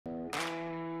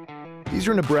These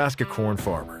are Nebraska corn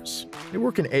farmers. They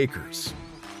work in acres,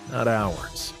 not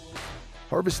hours,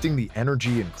 harvesting the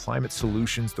energy and climate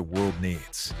solutions the world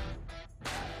needs.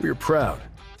 We are proud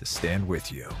to stand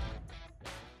with you.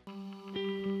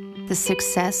 The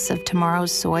success of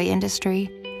tomorrow's soy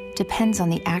industry depends on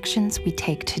the actions we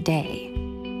take today.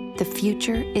 The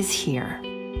future is here,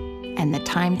 and the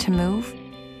time to move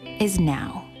is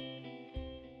now.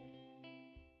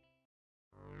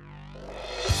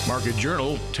 Market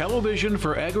Journal, Television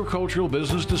for Agricultural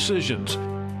Business Decisions,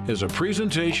 is a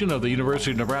presentation of the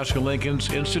University of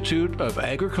Nebraska-Lincoln's Institute of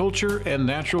Agriculture and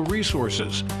Natural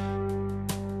Resources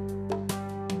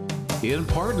in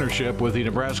partnership with the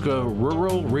Nebraska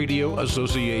Rural Radio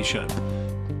Association.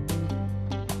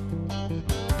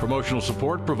 Promotional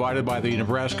support provided by the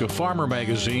Nebraska Farmer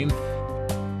Magazine,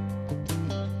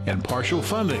 and partial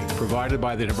funding provided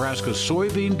by the Nebraska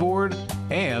Soybean Board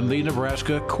and the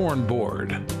Nebraska Corn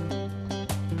Board.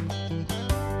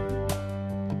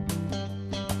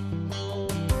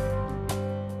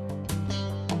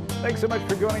 Thanks so much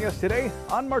for joining us today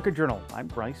on Market Journal. I'm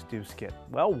Bryce Duskett.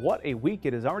 Well, what a week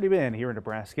it has already been here in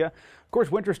Nebraska. Of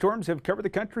course, winter storms have covered the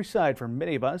countryside for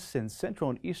many of us in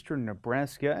central and eastern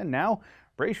Nebraska. And now,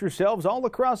 brace yourselves all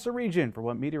across the region for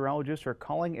what meteorologists are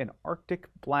calling an Arctic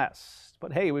blast.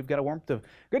 But hey, we've got a warmth of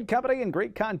good company and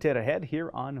great content ahead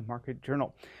here on Market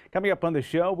Journal. Coming up on the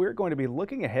show, we're going to be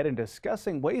looking ahead and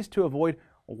discussing ways to avoid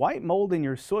white mold in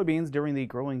your soybeans during the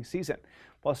growing season.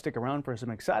 Plus, stick around for some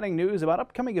exciting news about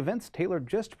upcoming events tailored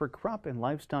just for crop and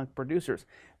livestock producers.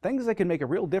 Things that can make a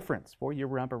real difference for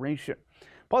your operation.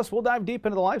 Plus, we'll dive deep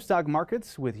into the livestock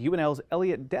markets with UNL's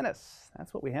Elliot Dennis.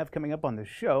 That's what we have coming up on the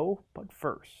show. But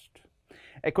first,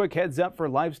 a quick heads up for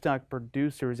livestock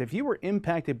producers. If you were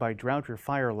impacted by drought or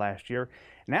fire last year,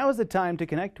 now is the time to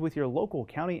connect with your local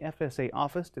county FSA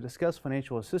office to discuss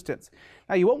financial assistance.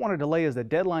 Now, you won't want to delay as the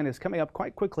deadline is coming up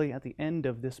quite quickly at the end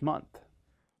of this month.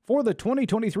 For the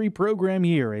 2023 program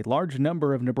year, a large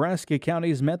number of Nebraska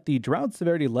counties met the drought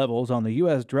severity levels on the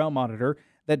U.S. Drought Monitor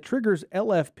that triggers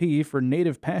LFP for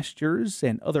native pastures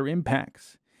and other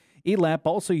impacts. ELAP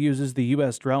also uses the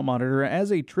U.S. Drought Monitor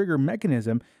as a trigger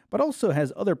mechanism, but also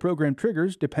has other program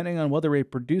triggers depending on whether a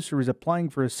producer is applying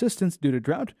for assistance due to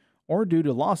drought or due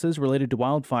to losses related to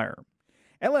wildfire.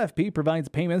 LFP provides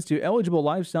payments to eligible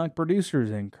livestock producers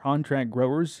and contract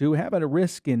growers who have a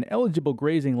risk in eligible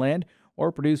grazing land or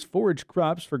produce forage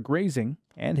crops for grazing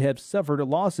and have suffered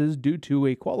losses due to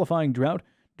a qualifying drought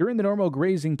during the normal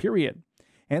grazing period.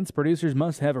 Hence, producers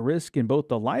must have a risk in both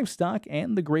the livestock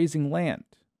and the grazing land.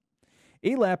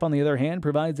 ELAP, on the other hand,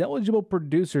 provides eligible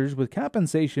producers with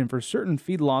compensation for certain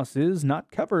feed losses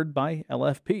not covered by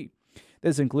LFP.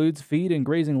 This includes feed and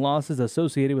grazing losses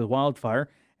associated with wildfire,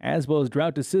 as well as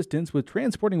drought assistance with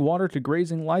transporting water to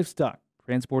grazing livestock,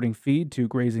 transporting feed to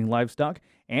grazing livestock,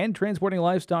 and transporting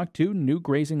livestock to new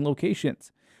grazing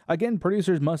locations. Again,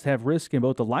 producers must have risk in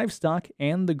both the livestock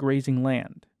and the grazing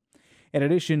land. In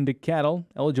addition to cattle,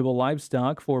 eligible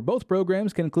livestock for both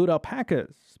programs can include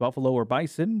alpacas, buffalo or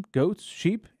bison, goats,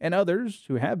 sheep, and others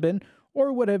who have been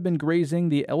or would have been grazing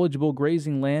the eligible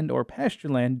grazing land or pasture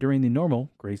land during the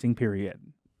normal grazing period.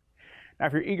 Now,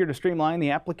 if you're eager to streamline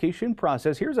the application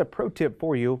process, here's a pro tip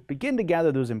for you. Begin to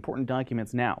gather those important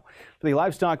documents now. For the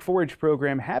livestock forage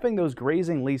program, having those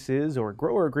grazing leases or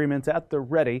grower agreements at the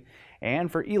ready.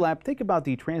 And for ELAP, think about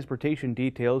the transportation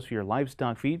details for your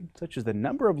livestock feed, such as the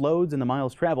number of loads and the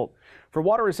miles traveled. For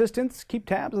water assistance, keep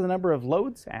tabs on the number of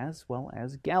loads as well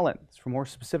as gallons. For more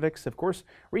specifics, of course,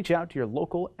 reach out to your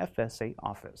local FSA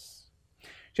office.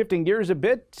 Shifting gears a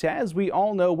bit, as we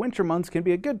all know, winter months can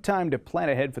be a good time to plan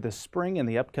ahead for the spring and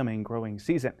the upcoming growing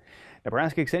season.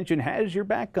 Nebraska Extension has your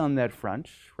back on that front.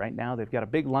 Right now, they've got a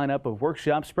big lineup of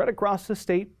workshops spread across the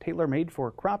state, tailor-made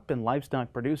for crop and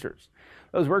livestock producers.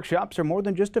 Those workshops are more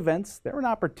than just events. They're an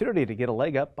opportunity to get a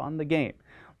leg up on the game.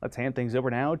 Let's hand things over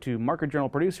now to Market Journal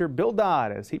producer Bill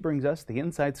Dodd as he brings us the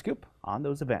inside scoop on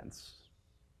those events.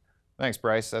 Thanks,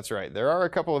 Bryce. That's right. There are a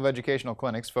couple of educational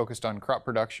clinics focused on crop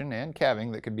production and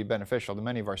calving that could be beneficial to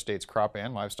many of our state's crop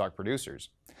and livestock producers.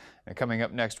 And coming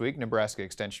up next week, Nebraska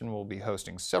Extension will be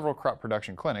hosting several crop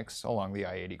production clinics along the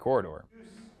I-80 corridor.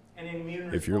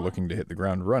 If you're looking to hit the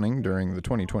ground running during the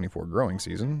 2024 growing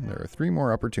season, there are 3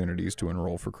 more opportunities to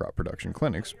enroll for crop production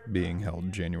clinics being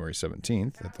held January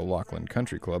 17th at the Lockland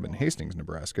Country Club in Hastings,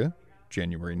 Nebraska,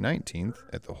 January 19th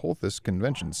at the Holthus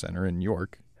Convention Center in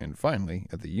York, and finally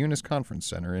at the Eunice Conference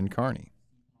Center in Kearney.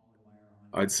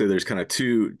 I'd say there's kind of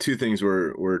two things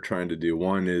we're trying to do.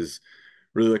 One is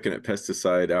really looking at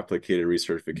pesticide applicator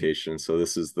recertification. So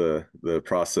this is the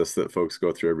process that folks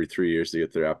go through every 3 years to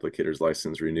get their applicator's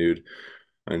license renewed.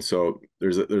 And so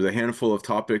there's a handful of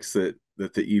topics that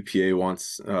the EPA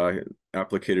wants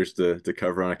applicators to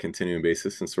cover on a continuing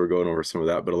basis, and so we're going over some of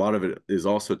that. But a lot of it is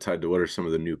also tied to what are some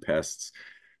of the new pests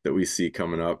that we see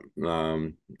coming up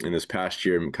in this past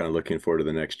year. I'm kind of looking forward to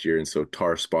the next year, and so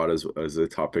tar spot is a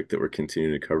topic that we're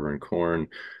continuing to cover in corn.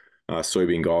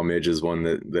 Soybean gall midge is one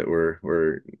that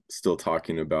we're still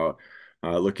talking about.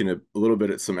 Looking at a little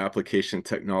bit at some application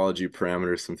technology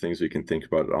parameters, some things we can think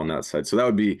about on that side. So that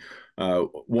would be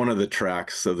one of the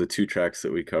tracks of the two tracks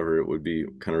that we cover. It would be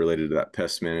kind of related to that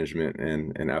pest management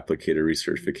and applicator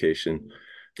recertification.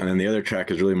 And then the other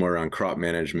track is really more around crop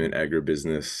management,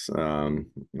 agribusiness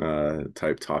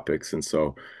type topics. And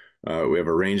so we have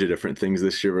a range of different things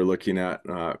this year we're looking at.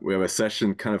 We have a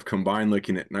session kind of combined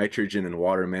looking at nitrogen and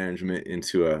water management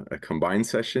into a combined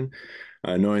session.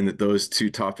 Knowing that those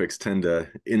two topics tend to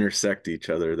intersect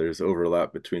each other, there's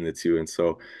overlap between the two, and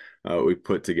so we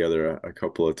put together a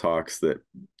couple of talks that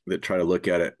try to look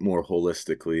at it more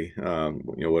holistically.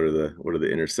 What are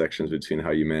the intersections between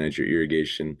how you manage your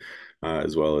irrigation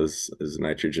as well as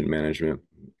nitrogen management.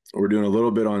 We're doing a little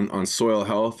bit on soil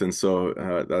health, and so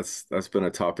that's been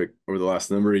a topic over the last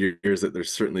number of years that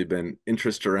there's certainly been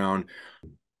interest around.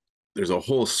 There's a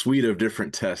whole suite of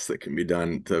different tests that can be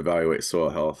done to evaluate soil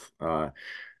health,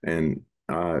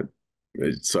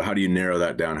 so how do you narrow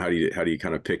that down? How do you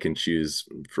kind of pick and choose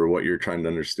for what you're trying to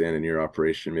understand in your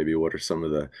operation? Maybe what are some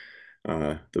of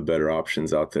the better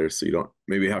options out there, so you don't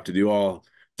maybe have to do all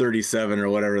 37 or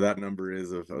whatever that number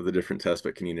is of the different tests,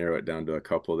 but can you narrow it down to a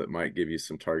couple that might give you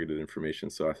some targeted information?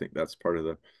 So I think that's part of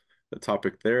the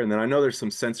topic there. And then I know there's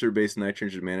some sensor-based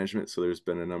nitrogen management. So there's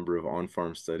been a number of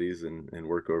on-farm studies and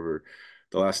work over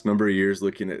the last number of years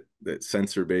looking at that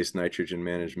sensor-based nitrogen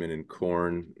management in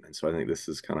corn. And so I think this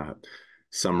is kind of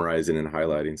summarizing and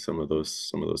highlighting some of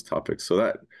those topics. So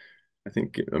that, I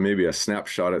think, maybe a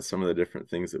snapshot at some of the different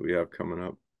things that we have coming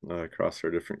up across our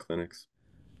different clinics.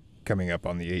 Coming up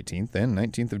on the 18th and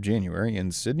 19th of January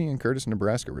in Sidney and Curtis,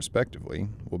 Nebraska, respectively,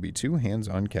 will be 2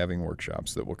 hands-on calving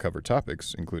workshops that will cover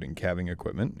topics including calving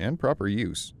equipment and proper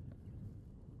use.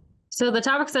 So the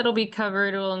topics that will be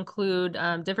covered will include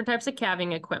different types of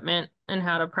calving equipment and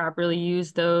how to properly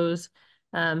use those,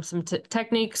 some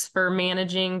techniques for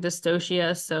managing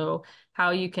dystocia, so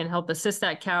how you can help assist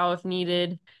that cow if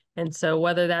needed. And so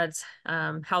whether that's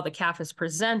how the calf is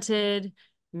presented,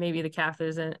 maybe the calf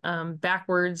is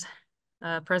backwards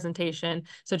presentation.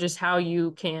 So just how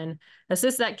you can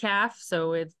assist that calf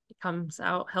so it comes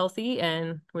out healthy.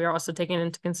 And we are also taking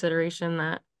into consideration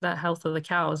that health of the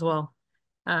cow as well.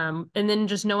 And then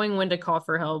just knowing when to call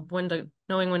for help,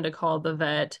 knowing when to call the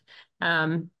vet.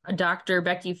 Dr.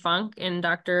 Becky Funk and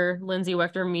Dr. Lindsay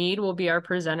Wechter-Mead will be our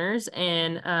presenters,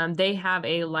 and they have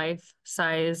a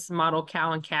life-size model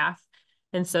cow and calf.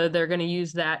 And so they're going to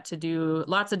use that to do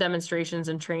lots of demonstrations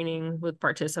and training with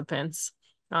participants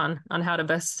on how to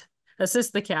best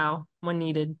assist the cow when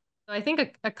needed. So I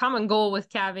think a common goal with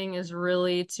calving is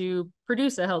really to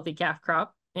produce a healthy calf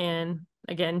crop, and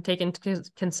again, take into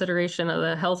consideration of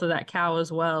the health of that cow as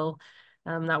well.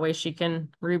 That way she can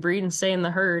rebreed and stay in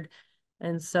the herd.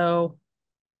 And so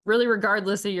really,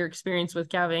 regardless of your experience with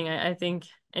calving, I think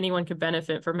anyone could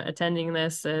benefit from attending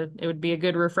this. It would be a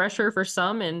good refresher for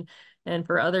some, and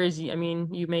for others, I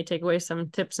mean, you may take away some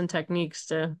tips and techniques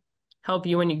to help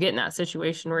you when you get in that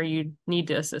situation where you need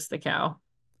to assist the cow.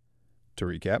 To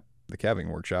recap, the calving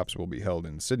workshops will be held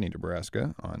in Sidney,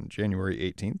 Nebraska on January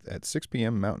 18th at 6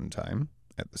 p.m. Mountain Time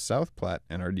at the South Platte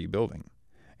NRD building,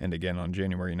 and again on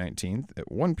January 19th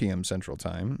at 1 p.m. Central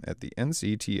Time at the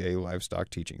NCTA Livestock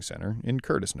Teaching Center in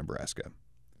Curtis, Nebraska.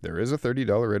 There is a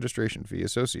 $30 registration fee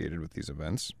associated with these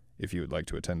events. If you would like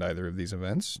to attend either of these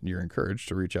events, you're encouraged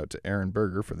to reach out to Aaron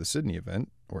Berger for the Sidney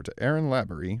event or to Aaron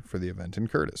Labbery for the event in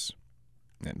Curtis.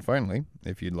 And finally,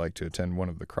 if you'd like to attend one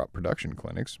of the crop production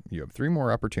clinics, you have 3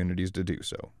 more opportunities to do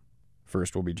so.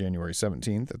 First will be January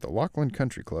 17th at the Lockland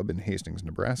Country Club in Hastings,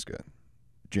 Nebraska,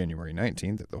 January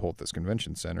 19th at the Holthus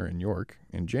Convention Center in York,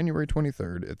 and January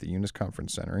 23rd at the Eunice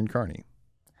Conference Center in Kearney.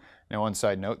 Now, one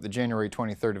side note, the January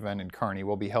 23rd event in Kearney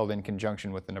will be held in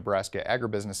conjunction with the Nebraska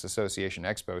Agribusiness Association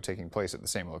Expo taking place at the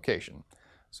same location.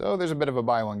 So there's a bit of a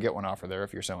buy one, get one offer there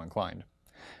if you're so inclined.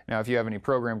 Now, if you have any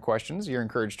program questions, you're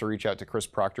encouraged to reach out to Chris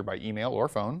Proctor by email or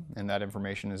phone, and that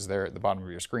information is there at the bottom of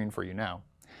your screen for you now.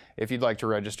 If you'd like to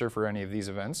register for any of these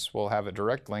events, we'll have a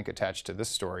direct link attached to this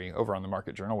story over on the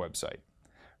Market Journal website.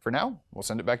 For now, we'll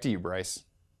send it back to you, Bryce.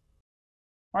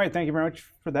 All right, thank you very much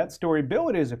for that story, Bill.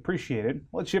 It is appreciated.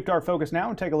 Let's shift our focus now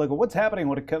and take a look at what's happening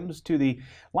when it comes to the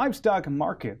livestock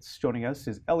markets. Joining us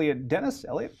is Elliot Dennis.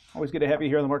 Elliot, always good to have you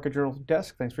here on the Market Journal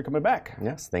desk. Thanks for coming back.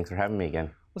 Yes, thanks for having me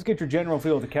again. Let's get your general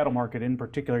feel of the cattle market in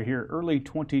particular here, early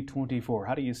 2024.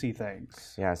 How do you see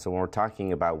things? Yeah, so when we're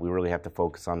talking about, we really have to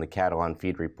focus on the cattle on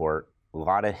feed report. A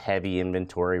lot of heavy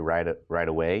inventory right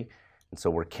away. And so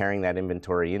we're carrying that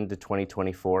inventory into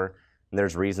 2024. And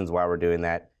there's reasons why we're doing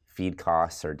that. Feed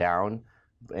costs are down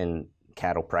and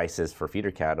cattle prices for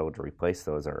feeder cattle to replace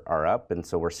those are up. And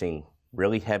so we're seeing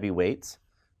really heavy weights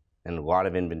and a lot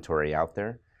of inventory out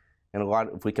there. And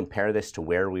if we compare this to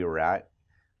where we were at,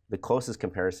 the closest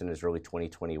comparison is really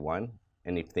 2021.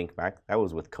 And if you think back, that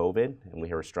was with COVID, and we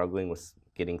were struggling with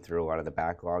getting through a lot of the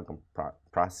backlog and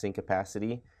processing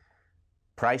capacity.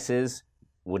 Prices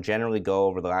will generally go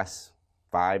over the last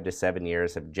 5 to 7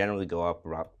 years, have generally go up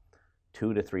about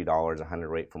 $2 to $3 a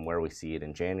hundredweight from where we see it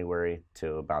in January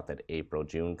to about that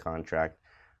April-June contract.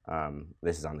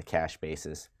 This is on the cash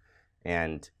basis.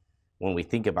 And when we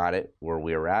think about it, where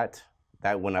we were at,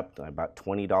 that went up to about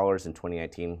 $20 in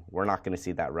 2019. We're not going to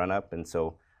see that run up. And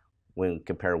so when we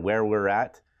compare where we're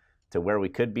at to where we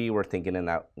could be, we're thinking in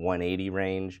that 180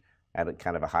 range at a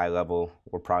kind of a high level.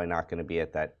 We're probably not going to be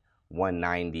at that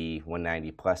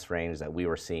 190 plus range that we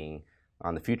were seeing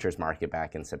on the futures market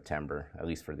back in September, at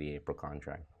least for the April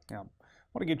contract. Yeah.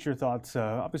 I want to get your thoughts.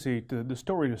 Obviously, the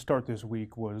story to start this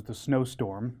week was the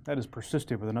snowstorm. That has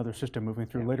persisted with another system moving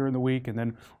through later in the week. And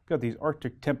then we've got these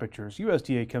Arctic temperatures.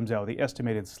 USDA comes out with the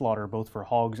estimated slaughter, both for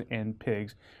hogs and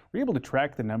pigs. Were you able to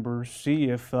track the numbers, see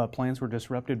if plants were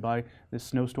disrupted by this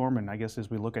snowstorm? And I guess as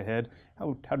we look ahead,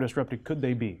 how disrupted could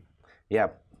they be? Yeah,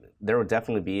 there will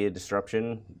definitely be a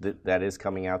disruption that is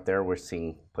coming out there. We're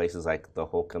seeing places like the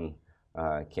Holcomb,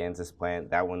 Kansas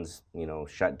plant. That one's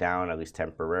shut down, at least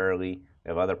temporarily. We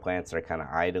have other plants that are kind of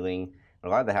idling. A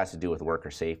lot of that has to do with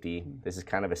worker safety. This is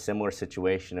kind of a similar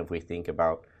situation if we think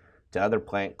about to other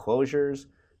plant closures.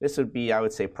 This would be, I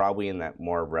would say, probably in that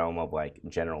more realm of like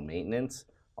general maintenance,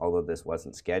 although this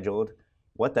wasn't scheduled.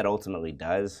 What that ultimately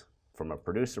does from a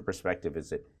producer perspective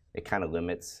is it kind of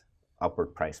limits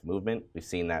upward price movement. We've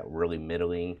seen that really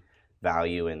middling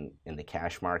value in the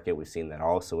cash market. We've seen that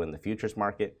also in the futures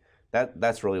market.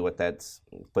 That's really what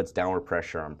puts downward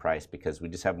pressure on price, because we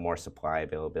just have more supply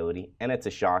availability, and it's a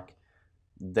shock.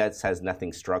 That has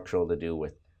nothing structural to do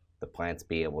with the plants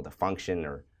being able to function,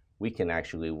 or we can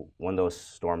actually, when those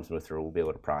storms move through, we'll be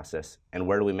able to process. And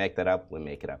where do we make that up? We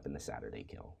make it up in the Saturday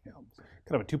kill. Yeah.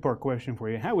 Kind of a two-part question for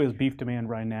you. How is beef demand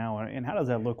right now, and how does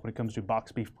that look when it comes to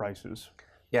box beef prices?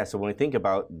 Yeah, so when we think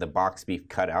about the box beef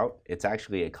cutout, it's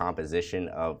actually a composition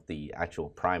of the actual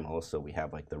primals. So we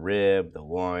have like the rib, the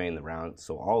loin, the round.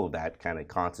 So all of that kind of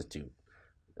constitute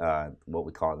what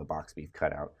we call the box beef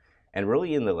cutout. And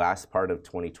really in the last part of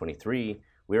 2023,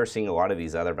 we were seeing a lot of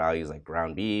these other values like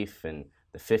ground beef and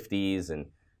the 50s and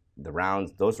the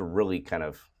rounds. Those were really kind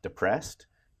of depressed,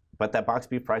 but that box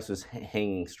beef price was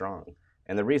hanging strong.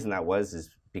 And the reason that is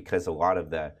because a lot of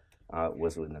the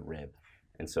was in the rib.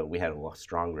 And so we had a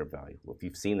strong rib value. Well, if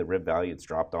you've seen the rib value, it's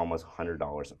dropped almost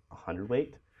 $100 a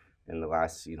hundredweight in the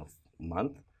last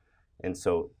month. And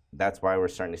so that's why we're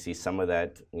starting to see some of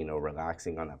that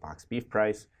relaxing on that box beef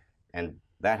price. And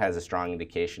that has a strong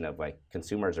indication of like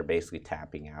consumers are basically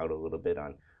tapping out a little bit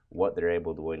on what they're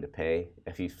willing to pay.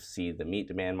 If you see the meat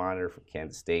demand monitor from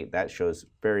Kansas State, that shows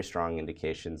very strong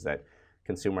indications that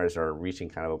consumers are reaching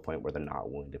kind of a point where they're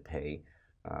not willing to pay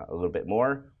a little bit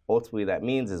more. Ultimately, that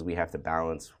means is we have to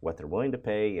balance what they're willing to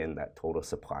pay and that total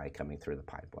supply coming through the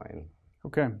pipeline.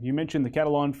 Okay, you mentioned the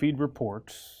cattle on feed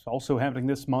report. Also happening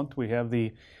this month, we have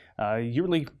the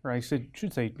yearly, or I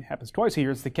should say, it happens twice a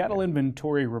year. It's the cattle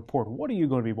inventory report. What are you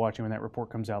going to be watching when that report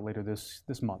comes out later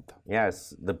this month?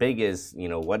 Yes, the big is,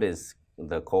 what is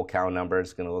the cull cow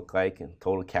numbers going to look like, and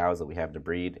total cows that we have to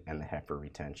breed, and the heifer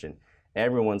retention.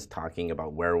 Everyone's talking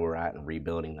about where we're at and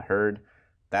rebuilding the herd.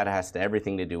 That has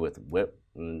everything to do with the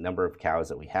number of cows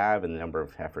that we have and the number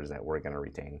of heifers that we're going to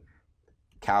retain.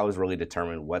 Cows really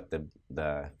determine what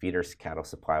the feeder cattle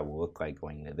supply will look like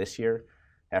going into this year.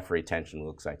 Heifer retention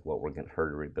looks like what we're going to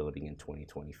herd rebuilding in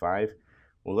 2025.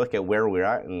 We'll look at where we're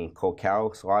at in cull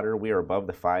cow slaughter. We are above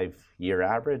the 5-year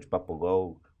average, but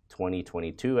below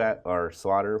 2022 at our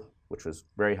slaughter, which was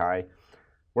very high.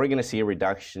 We're going to see a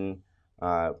reduction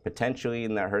potentially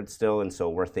in that herd still, and so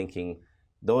we're thinking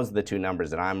those are the two numbers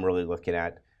that I'm really looking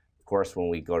at. Of course, when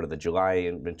we go to the July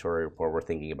inventory report, we're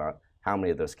thinking about how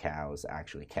many of those cows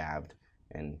actually calved.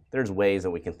 And there's ways that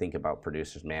we can think about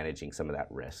producers managing some of that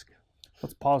risk.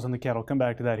 Let's pause on the cattle. Come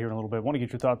back to that here in a little bit. I want to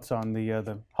get your thoughts on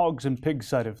the hogs and pigs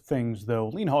side of things, though.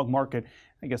 Lean hog market,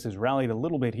 I guess, has rallied a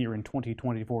little bit here in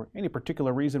 2024. Any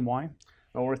particular reason why?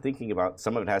 Well, we're thinking about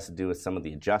some of it has to do with some of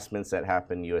the adjustments that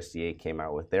happened. USDA came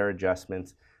out with their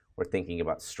adjustments. We're thinking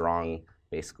about strong,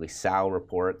 basically, sow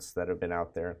reports that have been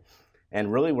out there.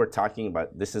 And really, we're talking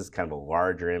about, this is kind of a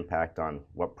larger impact on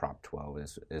what Prop 12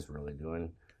 is really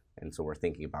doing. And so we're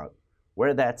thinking about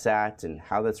where that's at and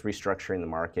how that's restructuring the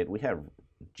market. We have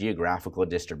geographical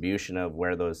distribution of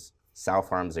where those sow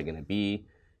farms are going to be.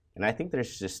 And I think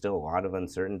there's just still a lot of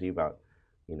uncertainty about,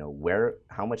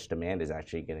 how much demand is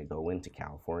actually going to go into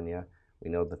California. We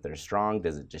know that they're strong.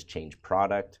 Does it just change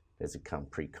product? Does it come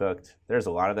pre-cooked? There's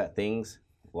a lot of that things.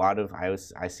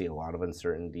 I see a lot of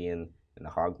uncertainty in the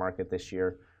hog market this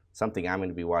year. Something I'm going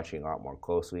to be watching a lot more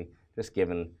closely, just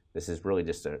given this is really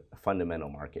just a fundamental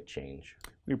market change.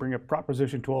 We bring up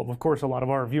Proposition 12. Of course, a lot of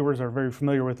our viewers are very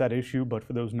familiar with that issue, but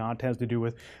for those not, it has to do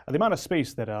with the amount of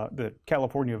space that the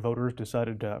California voters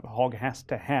decided hog has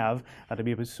to have to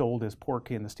be sold as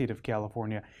pork in the state of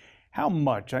California. How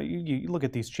much, you look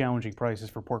at these challenging prices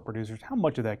for pork producers, how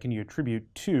much of that can you attribute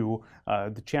to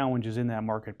the challenges in that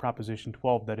market, Proposition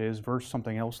 12 that is, versus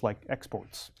something else like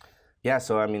exports? Yeah,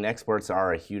 so I mean, exports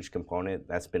are a huge component.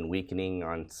 That's been weakening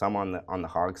on the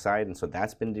hog side, and so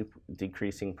that's been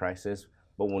decreasing prices.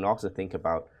 But when we also think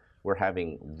about, we're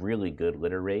having really good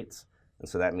litter rates, and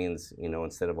so that means,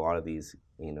 instead of a lot of these,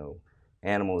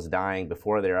 animals dying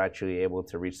before they're actually able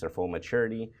to reach their full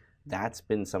maturity, that's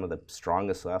been some of the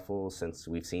strongest levels since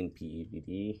we've seen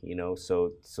PEVD.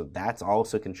 So that's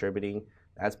also contributing.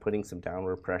 That's putting some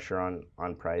downward pressure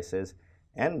on prices,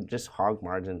 and just hog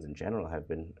margins in general have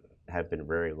been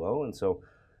very low. And so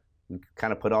we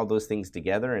kind of put all those things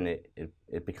together, and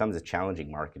it becomes a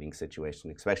challenging marketing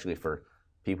situation, especially for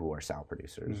people who are sow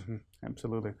producers. Mm-hmm.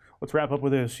 Absolutely. Let's wrap up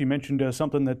with this. You mentioned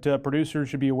something that producers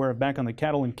should be aware of back on the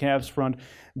cattle and calves front.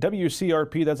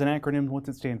 WCRP, that's an acronym. What's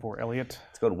it stand for, Elliot?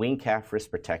 It's called Wean Calf Risk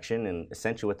Protection, and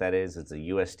essentially what that is, it's a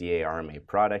USDA RMA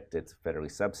product. It's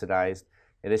federally subsidized.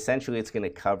 And essentially it's going to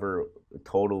cover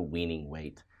total weaning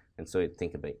weight. And so you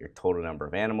think about your total number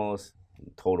of animals,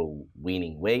 total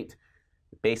weaning weight.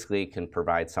 Basically, it can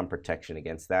provide some protection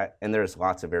against that. And there's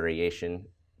lots of variation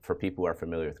for people who are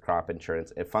familiar with crop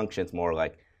insurance. It functions more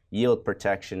like yield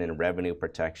protection and revenue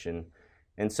protection.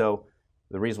 And so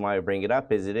the reason why I bring it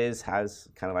up is has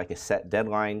kind of like a set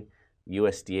deadline.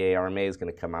 USDA RMA is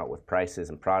going to come out with prices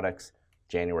and products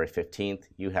January 15th.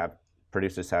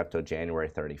 Producers have till January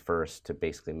 31st to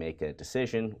basically make a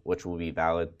decision, which will be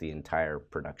valid the entire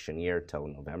production year till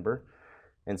November.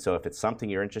 And so if it's something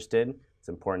you're interested in, it's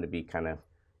important to be kind of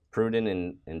prudent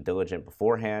and diligent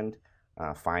beforehand.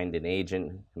 Find an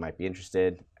agent who might be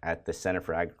interested at the Center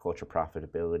for Agricultural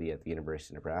Profitability at the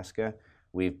University of Nebraska.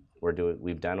 We've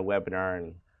done a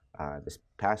webinar this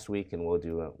past week, and we'll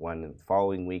do one the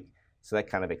following week. So that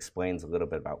kind of explains a little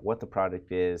bit about what the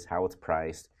product is, how it's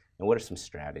priced, and what are some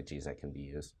strategies that can be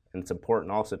used. And it's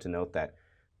important also to note that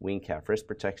wean calf risk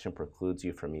protection precludes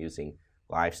you from using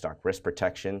livestock risk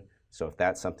protection. So if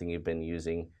that's something you've been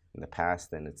using in the past,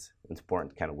 then it's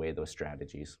important to kind of weigh those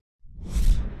strategies.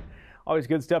 Always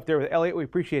good stuff there with Elliot. We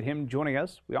appreciate him joining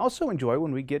us. We also enjoy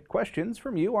when we get questions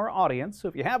from you, our audience. So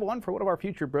if you have one for one of our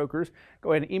future brokers,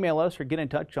 go ahead and email us or get in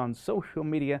touch on social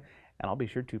media, and I'll be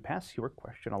sure to pass your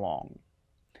question along.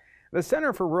 The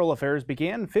Center for Rural Affairs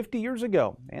began 50 years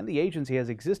ago, and the agency has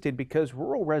existed because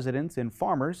rural residents and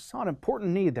farmers saw an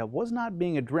important need that was not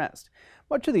being addressed.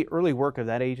 Much of the early work of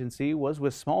that agency was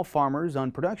with small farmers on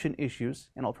production issues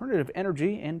and alternative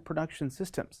energy and production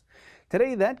systems.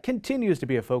 Today, that continues to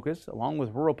be a focus, along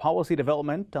with rural policy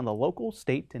development on the local,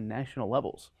 state, and national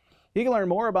levels. You can learn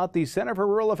more about the Center for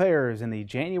Rural Affairs in the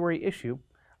January issue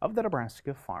of the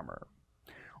Nebraska Farmer.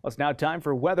 Well, it's now time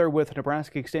for weather with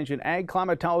Nebraska Extension ag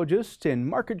climatologist and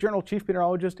Market Journal chief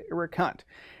meteorologist Eric Hunt.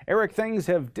 Eric, things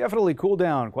have definitely cooled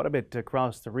down quite a bit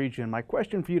across the region. My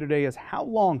question for you today is, how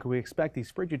long can we expect these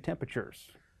frigid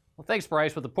temperatures? Well, thanks,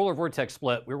 Bryce. With the polar vortex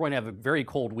split, we're going to have a very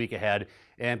cold week ahead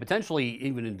and potentially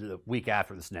even into the week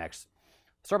after this next.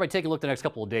 Start by taking a look at the next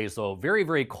couple of days, though. Very,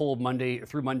 very cold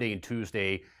through Monday and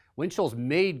Tuesday. Wind chills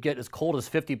may get as cold as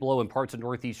 50 below in parts of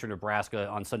northeastern Nebraska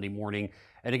on Sunday morning.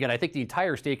 And again, I think the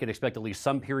entire state can expect at least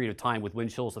some period of time with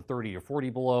wind chills of 30 to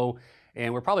 40 below.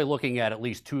 And we're probably looking at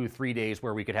least 2 to 3 days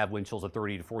where we could have wind chills of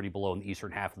 30 to 40 below in the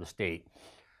eastern half of the state.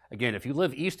 Again, if you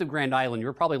live east of Grand Island,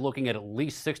 you're probably looking at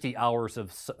least 60 hours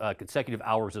of consecutive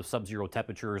hours of sub-zero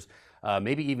temperatures,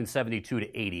 maybe even 72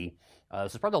 to 80.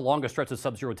 This is probably the longest stretch of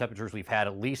sub-zero temperatures we've had,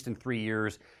 at least in 3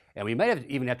 years. And we might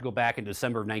even have to go back in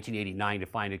December of 1989 to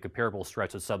find a comparable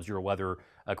stretch of sub-zero weather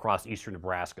across eastern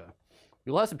Nebraska.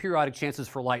 We'll have some periodic chances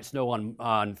for light snow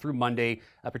on through Monday,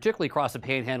 particularly across the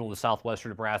Panhandle in the southwestern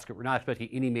Nebraska. We're not expecting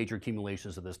any major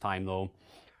accumulations at this time, though.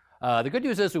 The good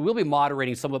news is we will be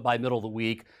moderating somewhat by middle of the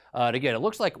week. And again, it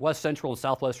looks like west central and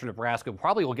southwestern Nebraska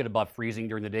probably will get above freezing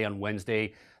during the day on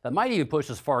Wednesday. That might even push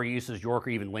as far east as York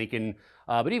or even Lincoln.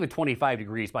 But even 25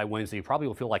 degrees by Wednesday probably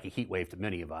will feel like a heat wave to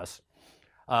many of us.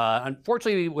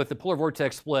 Unfortunately, with the polar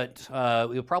vortex split,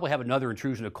 we'll probably have another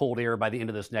intrusion of cold air by the end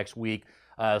of this next week.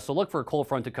 So look for a cold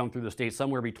front to come through the state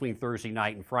somewhere between Thursday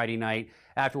night and Friday night.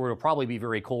 Afterward, it'll probably be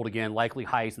very cold again, likely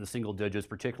highs in the single digits,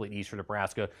 particularly in eastern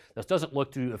Nebraska. This doesn't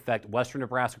look to affect western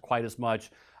Nebraska quite as much,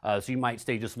 so you might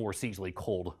stay just more seasonally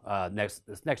cold this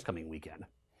next coming weekend.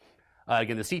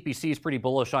 Again, the CPC is pretty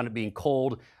bullish on it being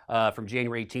cold from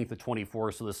January 18th to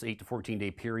 24th, so this 8 to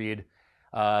 14-day period.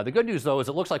 The good news, though, is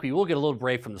it looks like we will get a little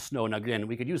break from the snow. Now, again,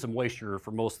 we could use some moisture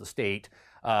for most of the state,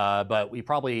 but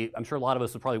I'm sure a lot of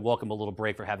us would probably welcome a little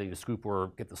break for having to scoop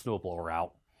or get the snowblower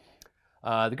out.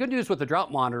 The good news with the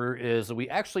drought monitor is that we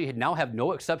actually now have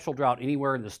no exceptional drought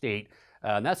anywhere in the state,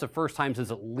 and that's the first time since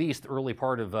at least early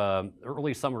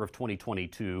summer of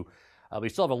 2022. We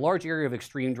still have a large area of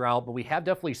extreme drought, but we have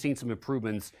definitely seen some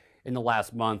improvements in the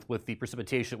last month with the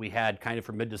precipitation we had kind of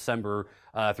from mid-December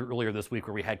through earlier this week,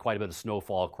 where we had quite a bit of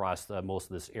snowfall across most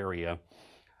of this area.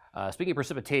 Speaking of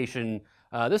precipitation,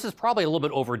 this is probably a little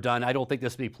bit overdone. I don't think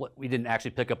we didn't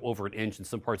actually pick up over an inch in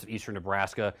some parts of eastern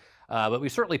Nebraska, but we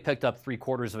certainly picked up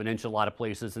 3/4 of an inch in a lot of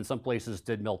places, and some places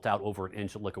did melt out over an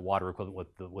inch of liquid water equivalent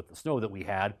with the snow that we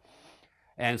had.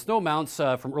 And snow amounts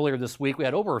from earlier this week, we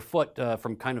had over a foot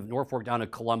from kind of Norfolk down to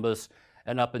Columbus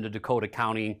and up into Dakota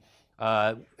County.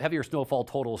 Heavier snowfall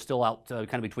total is still out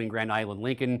kind of between Grand Island and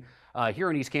Lincoln. Here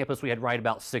on East Campus, we had right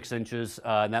about 6 inches,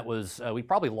 and that was, we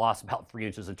probably lost about 3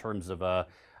 inches in terms of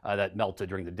that melted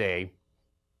during the day.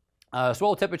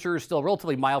 Soil temperature is still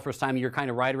relatively mild for this time of year, kind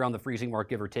of right around the freezing mark,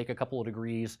 give or take a couple of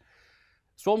degrees.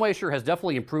 Soil moisture has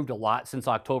definitely improved a lot since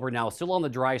October. Now, still on the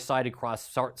dry side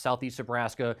across southeast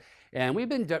Nebraska, and we've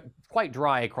been quite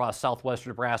dry across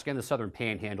southwestern Nebraska and the southern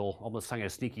panhandle, almost kind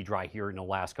of sneaky dry here in the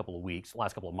last couple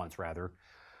of months rather.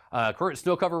 Current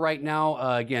snow cover right now,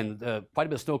 again, quite a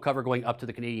bit of snow cover going up to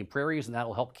the Canadian prairies, and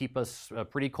that'll help keep us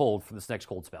pretty cold for this next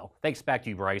cold spell. Thanks, back to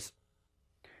you, Bryce.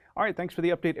 All right, thanks for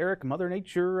the update, Eric. Mother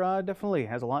Nature definitely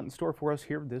has a lot in store for us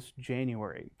here this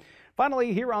January.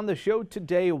 Finally, here on the show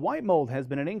today, white mold has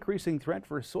been an increasing threat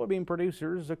for soybean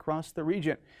producers across the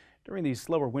region. During these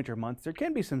slower winter months, there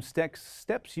can be some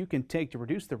steps you can take to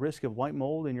reduce the risk of white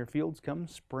mold in your fields come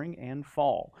spring and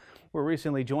fall. We're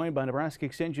recently joined by Nebraska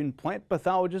Extension plant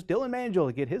pathologist Dylan Mangel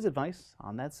to get his advice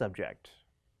on that subject.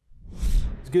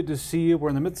 It's good to see you. We're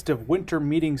in the midst of winter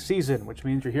meeting season, which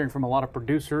means you're hearing from a lot of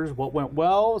producers what went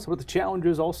well, some of the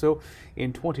challenges also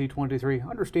in 2023.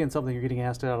 Understand something you're getting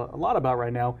asked a lot about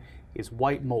right now is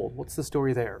white mold. What's the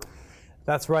story there?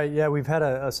 That's right. Yeah, we've had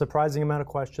a surprising amount of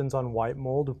questions on white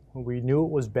mold. We knew it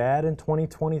was bad in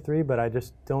 2023, but I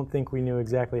just don't think we knew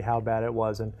exactly how bad it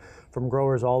was. And from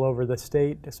growers all over the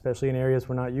state, especially in areas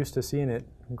we're not used to seeing it,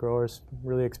 growers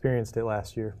really experienced it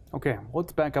last year. Okay,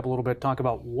 let's back up a little bit, talk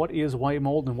about what is white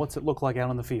mold and what's it look like out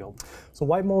in the field. So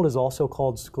white mold is also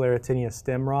called sclerotinia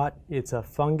stem rot. It's a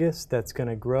fungus that's going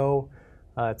to grow,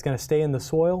 it's going to stay in the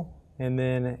soil, and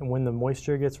then when the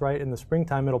moisture gets right in the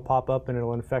springtime, it'll pop up and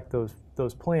it'll infect those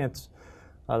plants.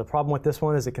 The problem with this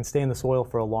one is it can stay in the soil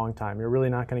for a long time. You're really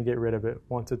not going to get rid of it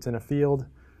once it's in a field.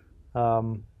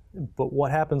 But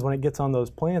what happens when it gets on those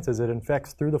plants is it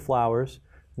infects through the flowers,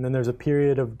 and then there's a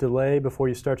period of delay before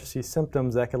you start to see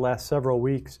symptoms that could last several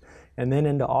weeks. And then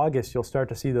into August, you'll start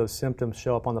to see those symptoms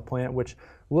show up on the plant, which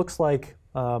looks like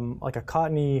a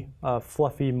cottony,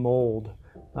 fluffy mold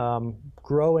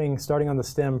growing, starting on the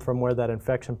stem from where that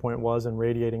infection point was and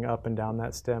radiating up and down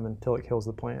that stem until it kills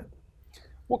the plant.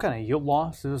 What kind of yield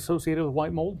loss is associated with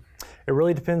white mold? It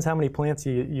really depends how many plants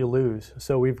you lose.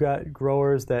 So we've got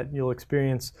growers that you'll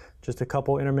experience just a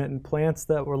couple intermittent plants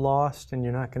that were lost, and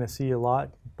you're not going to see a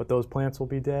lot, but those plants will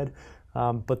be dead.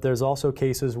 But there's also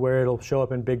cases where it'll show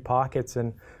up in big pockets,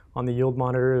 and on the yield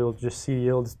monitor, you'll just see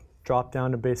yields drop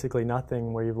down to basically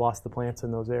nothing where you've lost the plants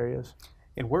in those areas.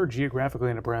 And where geographically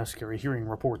in Nebraska are you hearing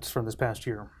reports from this past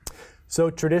year? So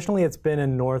traditionally it's been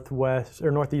in northwest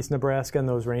or northeast Nebraska in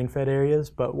those rain-fed areas,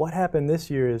 but what happened this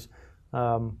year is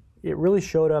it really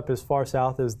showed up as far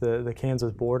south as the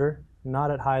Kansas border,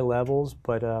 not at high levels,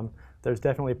 but there's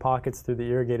definitely pockets through the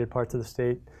irrigated parts of the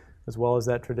state as well as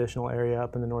that traditional area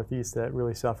up in the northeast that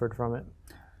really suffered from it.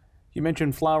 You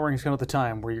mentioned flowering is kind of the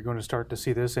time where you're going to start to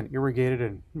see this in irrigated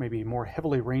and maybe more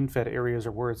heavily rain-fed areas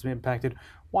or where it's impacted.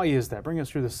 Why is that? Bring us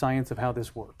through the science of how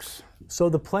this works. So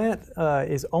the plant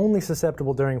is only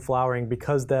susceptible during flowering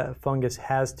because that fungus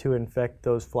has to infect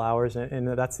those flowers, and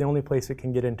that's the only place it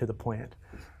can get into the plant.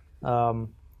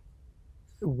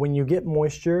 when you get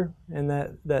moisture and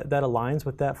that aligns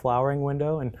with that flowering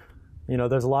window, and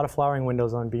there's a lot of flowering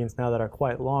windows on beans now that are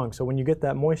quite long. So when you get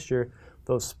that moisture,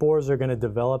 those spores are going to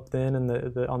develop then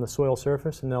on the soil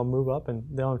surface, and they'll move up and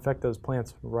they'll infect those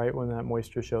plants right when that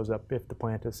moisture shows up, if the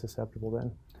plant is susceptible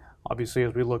then. Obviously,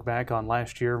 as we look back on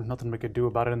last year, nothing we could do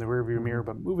about it in the rearview mirror,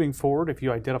 but moving forward, if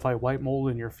you identify white mold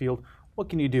in your field, what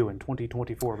can you do in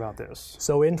 2024 about this?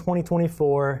 So in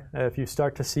 2024, if you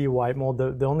start to see white mold,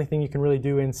 the only thing you can really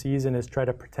do in season is try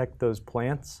to protect those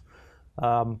plants.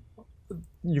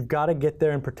 You've got to get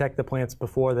there and protect the plants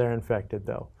before they're infected,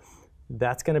 though.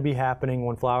 That's going to be happening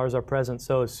when flowers are present.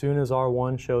 So as soon as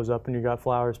R1 shows up and you've got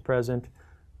flowers present,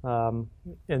 and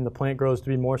the plant grows to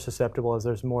be more susceptible as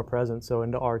there's more present, so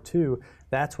into R2,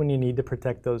 that's when you need to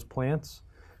protect those plants.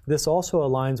 This also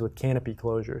aligns with canopy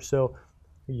closure. So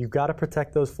you've got to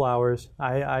protect those flowers.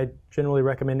 I generally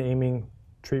recommend aiming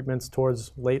treatments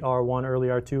towards late R1, early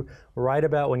R2, right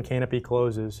about when canopy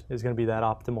closes is going to be that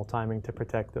optimal timing to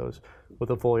protect those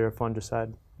with a foliar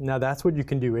fungicide. Now that's what you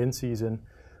can do in season,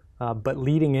 but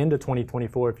leading into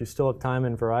 2024, if you still have time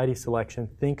in variety selection,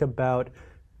 think about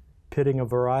pitting a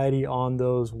variety on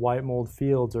those white mold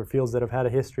fields or fields that have had a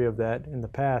history of that in the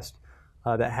past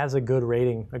that has a good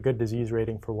rating, a good disease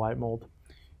rating for white mold.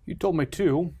 You told me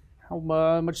too, how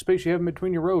much space you have in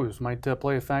between your rows might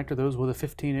play a factor, those with a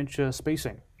 15-inch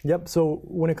spacing. Yep, so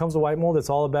when it comes to white mold, it's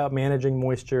all about managing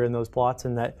moisture in those plots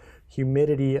and that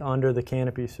humidity under the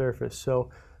canopy surface. So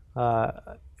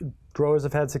growers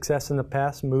have had success in the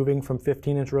past moving from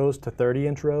 15-inch rows to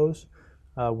 30-inch rows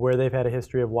where they've had a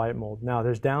history of white mold. Now,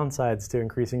 there's downsides to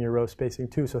increasing your row spacing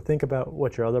too, so think about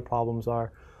what your other problems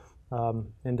are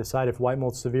and decide if white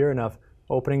mold's severe enough.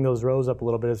 Opening those rows up a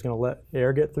little bit is going to let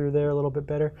air get through there a little bit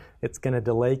better. It's going to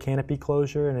delay canopy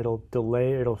closure, and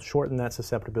it'll shorten that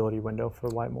susceptibility window for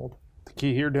white mold. The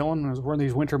key here, Dylan, as we're in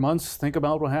these winter months, think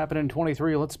about what happened in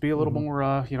 23. Let's be a little more,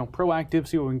 proactive.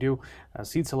 See what we can do.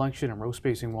 Seed selection and row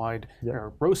spacing row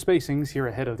spacings here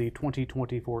ahead of the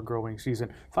 2024 growing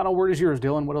season. Final word is yours,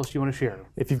 Dylan. What else do you want to share?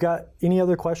 If you've got any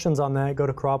other questions on that, go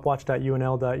to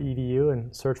cropwatch.unl.edu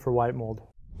and search for white mold.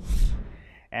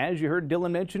 As you heard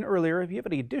Dylan mention earlier, if you have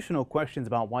any additional questions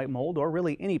about white mold or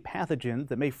really any pathogens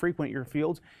that may frequent your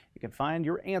fields, you can find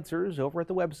your answers over at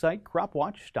the website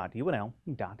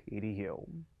cropwatch.unl.edu.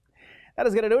 That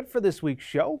is going to do it for this week's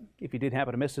show. If you did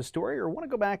happen to miss a story or want to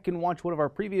go back and watch one of our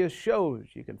previous shows,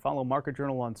 you can follow Market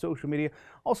Journal on social media.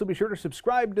 Also, be sure to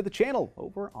subscribe to the channel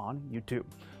over on YouTube.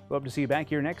 We'll hope to see you back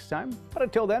here next time. But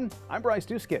until then, I'm Bryce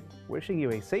Duskett, wishing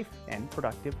you a safe and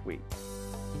productive week.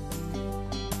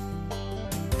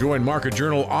 Join Market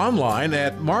Journal online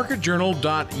at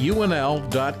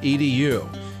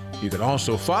marketjournal.unl.edu. You can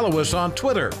also follow us on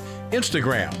Twitter,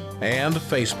 Instagram, and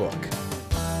Facebook.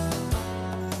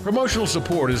 Promotional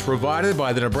support is provided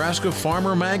by the Nebraska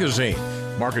Farmer Magazine.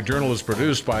 Market Journal is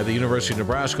produced by the University of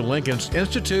Nebraska-Lincoln's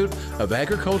Institute of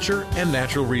Agriculture and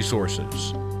Natural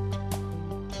Resources.